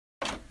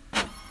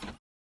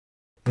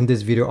In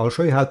this video, I'll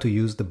show you how to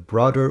use the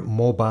Brother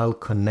Mobile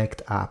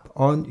Connect app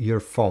on your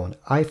phone,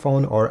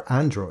 iPhone or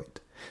Android.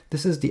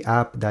 This is the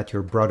app that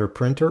your Brother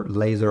printer,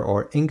 laser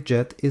or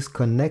inkjet is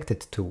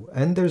connected to,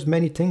 and there's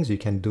many things you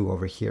can do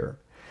over here.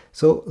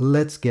 So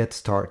let's get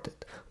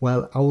started.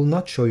 Well, I will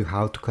not show you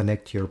how to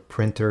connect your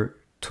printer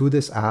to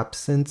this app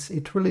since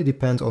it really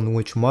depends on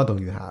which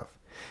model you have.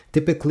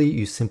 Typically,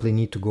 you simply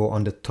need to go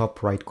on the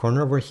top right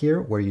corner over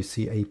here where you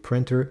see a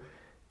printer,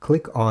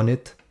 click on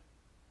it.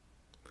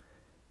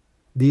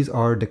 These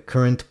are the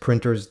current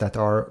printers that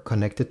are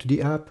connected to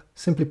the app.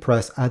 Simply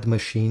press Add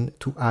Machine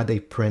to add a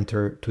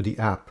printer to the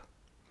app.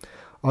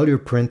 All your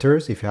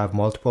printers, if you have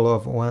multiple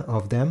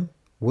of them,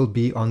 will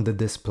be on the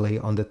display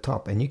on the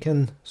top, and you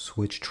can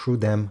switch through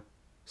them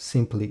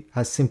simply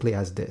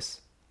as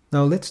this.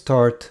 Now let's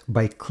start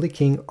by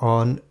clicking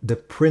on the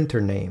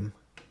printer name.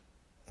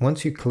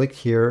 Once you click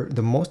here,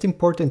 the most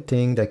important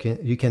thing that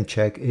you can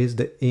check is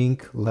the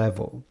ink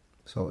level.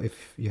 So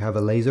if you have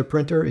a laser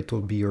printer, it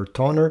will be your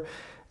toner,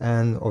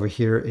 and over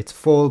here it's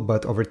full,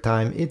 but over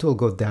time it will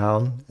go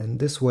down, and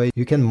this way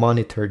you can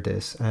monitor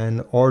this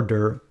and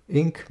order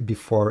ink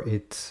before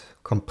it's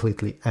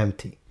completely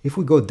empty. If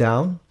we go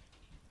down,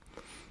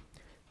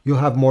 you'll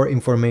have more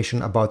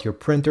information about your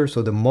printer,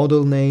 so the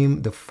model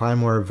name, the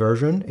firmware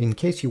version. In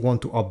case you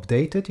want to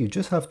update it, you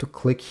just have to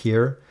click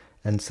here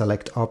and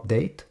select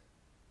update.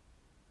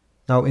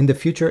 Now in the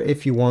future,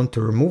 if you want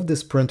to remove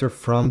this printer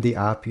from the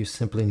app, you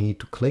simply need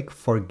to click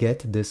forget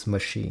this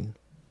machine.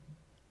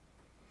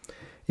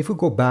 If we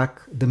go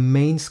back, the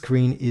main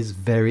screen is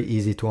very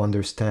easy to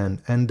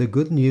understand, and the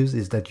good news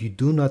is that you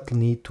do not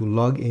need to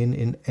log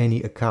in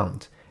any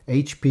account.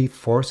 HP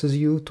forces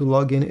you to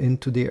log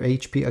into their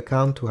HP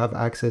account to have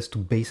access to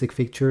basic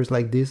features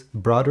like this.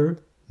 Brother,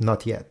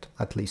 not yet,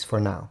 at least for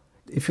now.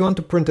 If you want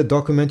to print a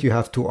document, you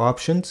have two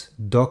options: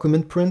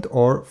 document print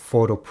or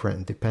photo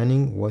print,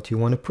 depending what you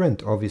want to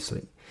print,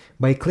 obviously.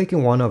 By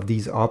clicking one of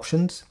these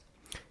options,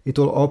 it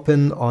will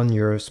open on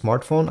your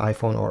smartphone,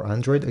 iPhone or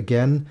Android,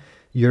 again,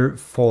 your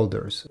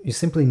folders. You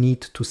simply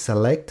need to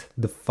select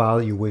the file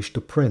you wish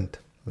to print.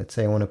 Let's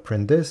say I want to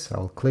print this,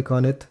 I'll click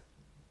on it.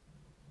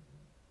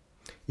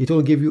 It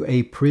will give you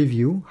a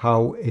preview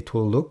how it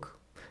will look,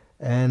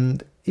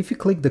 and if you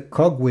click the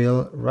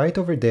cogwheel right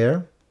over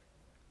there,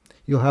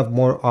 you'll have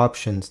more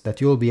options that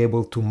you'll be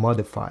able to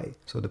modify.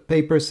 So the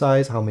paper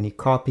size, how many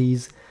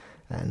copies,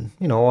 and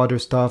other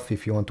stuff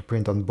if you want to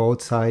print on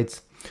both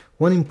sides.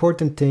 One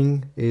important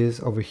thing is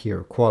over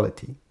here,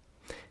 quality.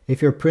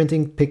 If you're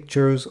printing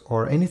pictures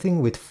or anything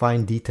with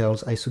fine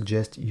details, I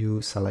suggest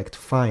you select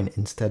fine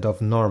instead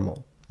of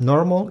normal.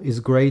 Normal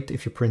is great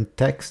if you print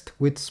text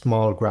with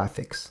small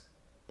graphics.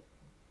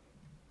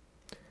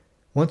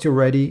 Once you're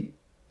ready,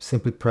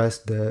 simply press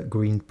the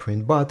green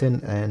print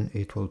button and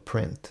it will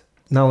print.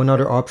 Now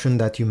another option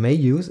that you may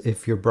use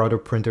if your Brother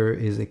printer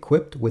is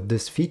equipped with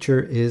this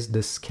feature is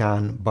the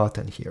scan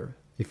button here.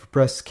 If you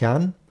press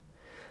scan,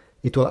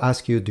 it will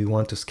ask you, do you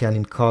want to scan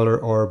in color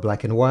or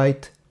black and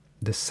white,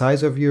 the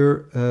size of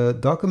your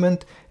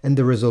document, and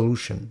the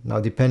resolution.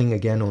 Now depending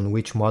again on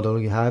which model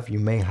you have, you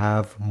may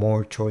have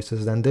more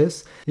choices than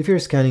this. If you're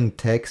scanning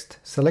text,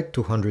 select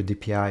 200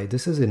 dpi,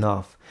 this is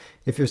enough.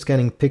 If you're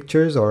scanning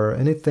pictures or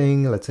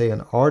anything, let's say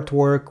an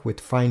artwork with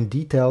fine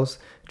details,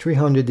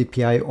 300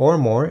 dpi or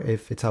more,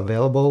 if it's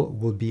available,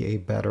 would be a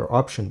better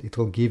option. It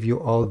will give you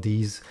all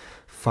these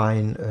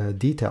fine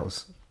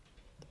details.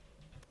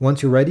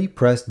 Once you're ready,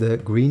 press the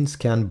green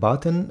scan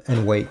button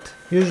and wait.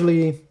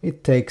 Usually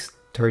it takes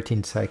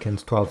 13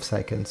 seconds, 12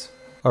 seconds.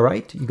 All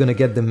right, you're gonna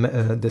get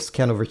the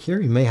scan over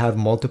here. You may have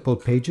multiple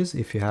pages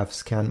if you have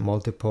scanned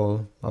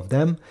multiple of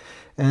them.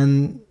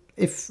 And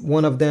if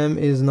one of them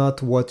is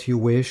not what you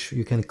wish,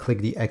 you can click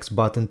the X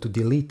button to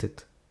delete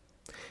it.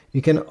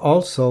 You can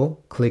also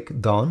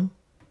click Done.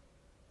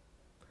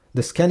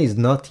 The scan is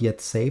not yet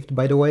saved,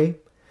 by the way.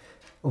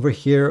 Over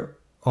here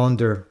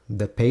under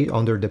the page,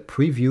 under the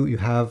preview, you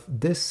have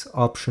this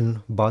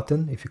option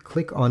button. If you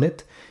click on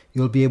it,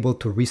 you'll be able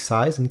to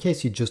resize in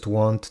case you just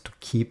want to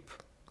keep,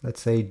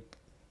 let's say,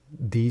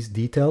 these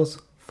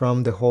details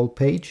from the whole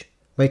page.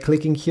 By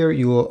clicking here,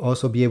 you will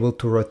also be able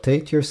to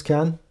rotate your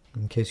scan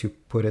in case you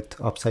put it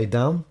upside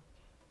down.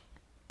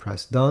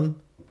 Press Done.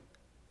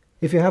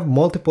 If you have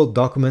multiple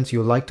documents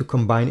you like to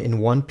combine in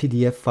one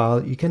PDF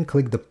file, you can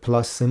click the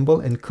plus symbol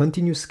and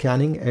continue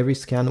scanning. Every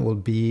scan will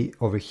be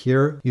over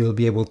here. You'll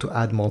be able to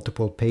add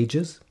multiple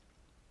pages.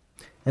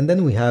 And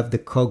then we have the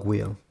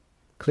cogwheel.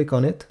 Click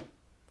on it.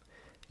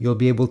 You'll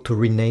be able to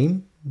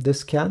rename the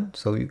scan,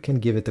 so you can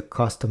give it a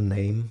custom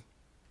name.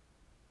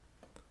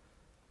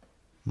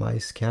 My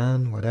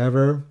scan,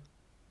 whatever.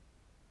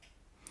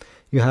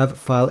 You have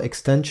file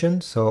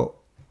extension, so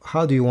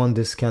how do you want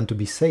this scan to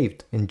be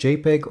saved? In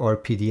JPEG or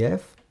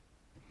PDF?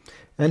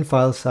 And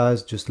file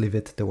size, just leave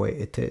it the way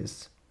it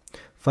is.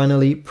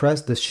 Finally,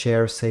 press the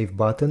Share Save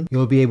button.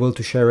 You'll be able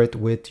to share it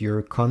with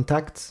your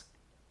contacts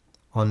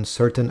on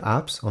certain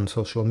apps, on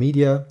social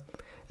media.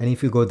 And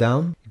if you go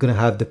down, you're going to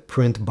have the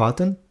Print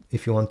button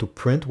if you want to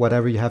print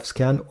whatever you have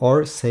scanned,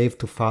 or Save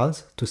to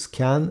Files to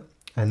scan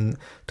and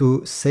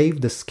to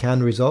save the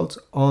scan results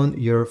on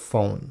your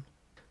phone.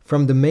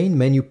 From the main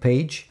menu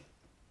page,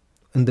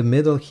 in the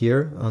middle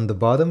here on the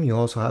bottom, you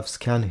also have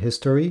scan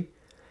history.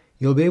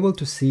 You'll be able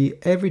to see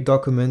every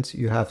document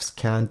you have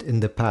scanned in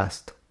the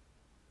past.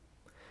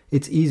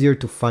 It's easier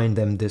to find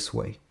them this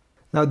way.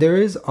 Now there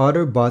is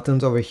other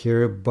buttons over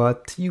here,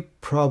 but you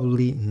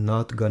probably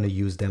not gonna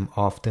use them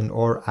often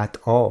or at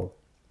all.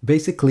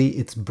 Basically,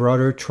 it's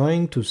Brother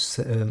trying to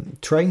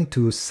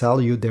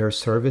sell you their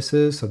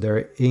services, so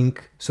their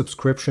ink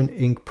subscription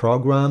ink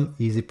program,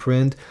 Easy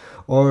Print,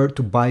 or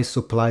to buy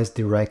supplies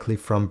directly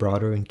from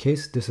Brother in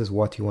case this is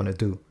what you want to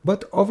do.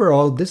 But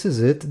overall, this is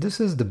it.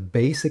 This is the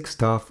basic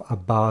stuff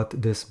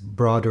about this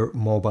Brother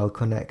Mobile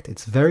Connect.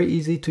 It's very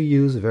easy to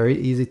use, very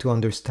easy to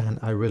understand.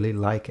 I really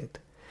like it.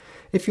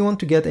 If you want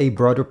to get a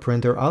Brother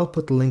printer, I'll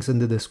put links in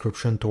the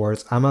description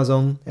towards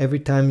Amazon. Every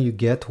time you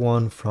get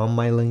one from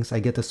my links, I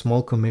get a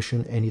small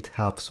commission and it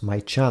helps my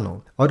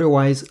channel.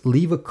 Otherwise,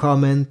 leave a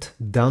comment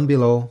down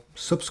below,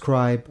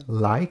 subscribe,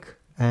 like,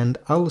 and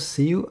I'll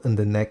see you in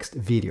the next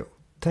video.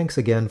 Thanks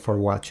again for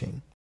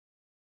watching.